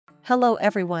Hello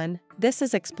everyone, this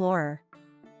is Explorer.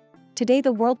 Today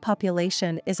the world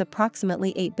population is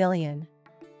approximately 8 billion.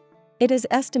 It is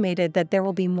estimated that there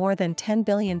will be more than 10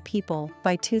 billion people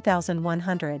by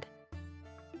 2100.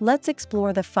 Let's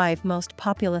explore the 5 most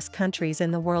populous countries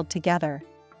in the world together.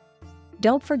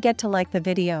 Don't forget to like the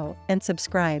video and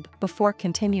subscribe before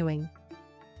continuing.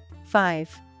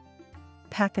 5.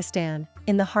 Pakistan,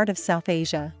 in the heart of South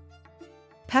Asia.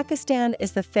 Pakistan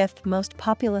is the 5th most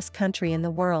populous country in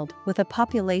the world with a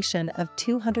population of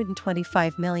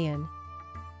 225 million.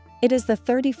 It is the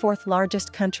 34th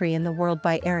largest country in the world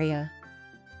by area.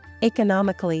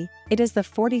 Economically, it is the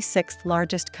 46th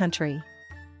largest country.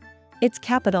 Its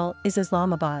capital is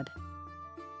Islamabad.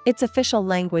 Its official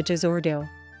language is Urdu.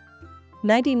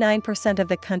 99% of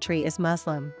the country is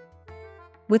Muslim.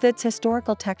 With its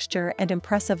historical texture and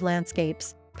impressive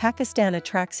landscapes, Pakistan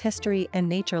attracts history and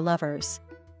nature lovers.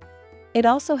 It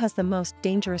also has the most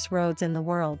dangerous roads in the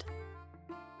world.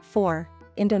 4.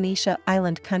 Indonesia,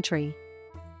 island country.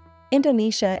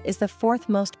 Indonesia is the 4th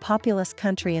most populous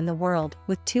country in the world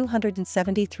with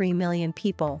 273 million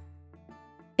people.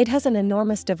 It has an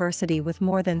enormous diversity with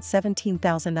more than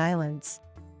 17,000 islands.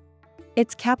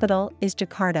 Its capital is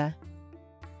Jakarta.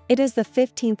 It is the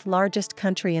 15th largest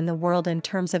country in the world in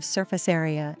terms of surface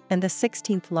area and the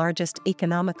 16th largest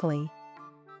economically.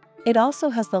 It also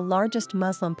has the largest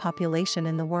Muslim population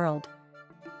in the world.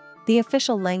 The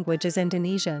official language is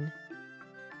Indonesian.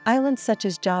 Islands such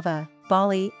as Java,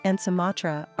 Bali, and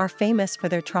Sumatra are famous for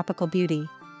their tropical beauty.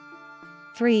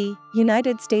 3.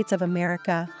 United States of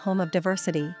America, home of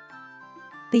diversity.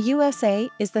 The USA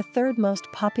is the 3rd most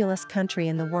populous country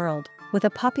in the world, with a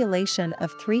population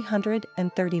of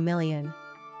 330 million.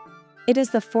 It is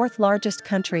the 4th largest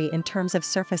country in terms of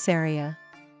surface area.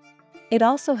 It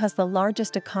also has the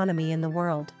largest economy in the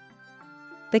world.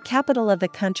 The capital of the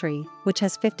country, which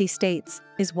has 50 states,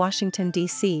 is Washington,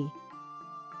 D.C.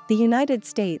 The United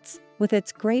States, with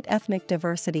its great ethnic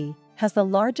diversity, has the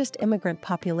largest immigrant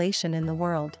population in the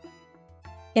world.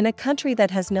 In a country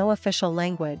that has no official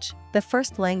language, the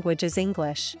first language is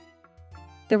English.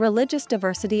 The religious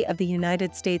diversity of the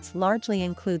United States largely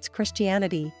includes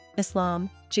Christianity, Islam,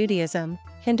 Judaism,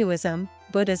 Hinduism,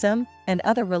 Buddhism, and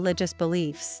other religious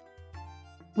beliefs.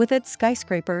 With its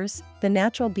skyscrapers, the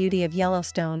natural beauty of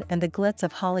Yellowstone, and the glitz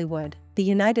of Hollywood, the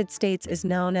United States is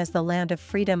known as the land of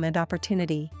freedom and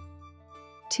opportunity.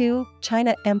 2.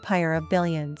 China, empire of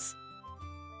billions.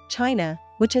 China,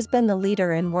 which has been the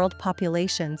leader in world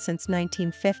population since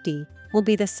 1950, will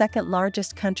be the 2nd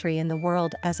largest country in the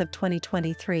world as of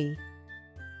 2023.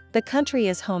 The country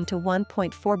is home to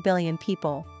 1.4 billion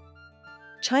people.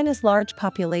 China's large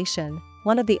population,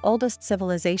 one of the oldest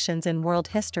civilizations in world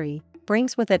history,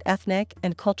 brings with it ethnic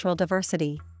and cultural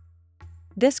diversity.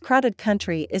 This crowded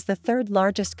country is the 3rd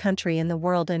largest country in the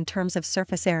world in terms of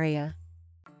surface area.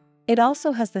 It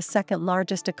also has the 2nd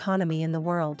largest economy in the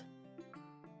world.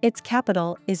 Its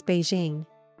capital is Beijing.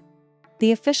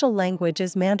 The official language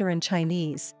is Mandarin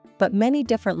Chinese, but many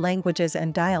different languages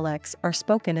and dialects are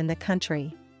spoken in the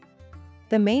country.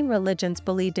 The main religions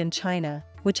believed in China,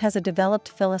 which has a developed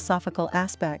philosophical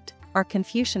aspect, are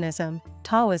Confucianism,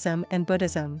 Taoism, and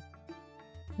Buddhism.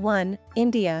 1.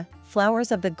 India,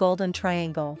 flowers of the Golden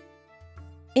Triangle.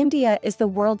 India is the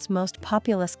world's most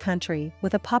populous country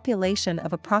with a population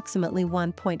of approximately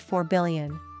 1.4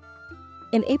 billion.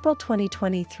 In April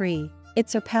 2023, it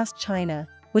surpassed China,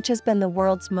 which has been the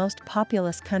world's most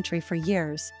populous country for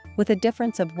years, with a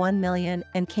difference of 1 million,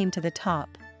 and came to the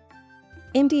top.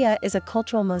 India is a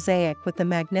cultural mosaic with the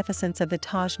magnificence of the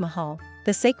Taj Mahal,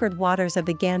 the sacred waters of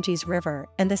the Ganges River,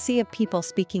 and the sea of people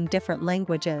speaking different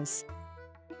languages.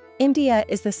 India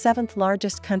is the 7th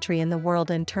largest country in the world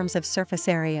in terms of surface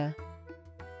area.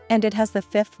 And it has the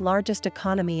 5th largest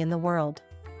economy in the world.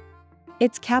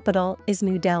 Its capital is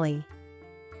New Delhi.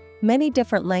 Many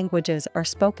different languages are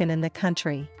spoken in the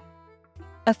country.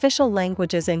 Official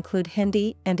languages include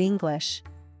Hindi and English.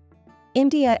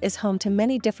 India is home to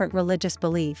many different religious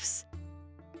beliefs.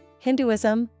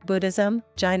 Hinduism, Buddhism,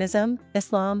 Jainism,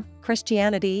 Islam,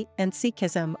 Christianity, and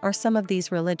Sikhism are some of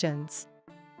these religions.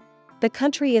 The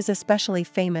country is especially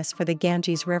famous for the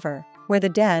Ganges River, where the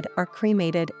dead are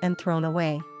cremated and thrown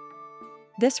away.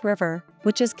 This river,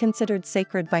 which is considered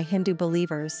sacred by Hindu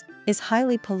believers, is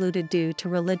highly polluted due to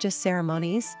religious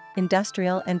ceremonies,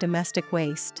 industrial and domestic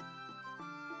waste.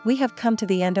 We have come to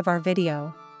the end of our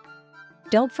video.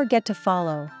 Don't forget to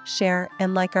follow, share,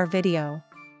 and like our video.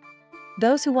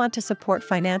 Those who want to support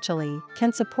financially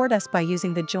can support us by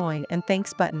using the Join and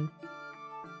Thanks button.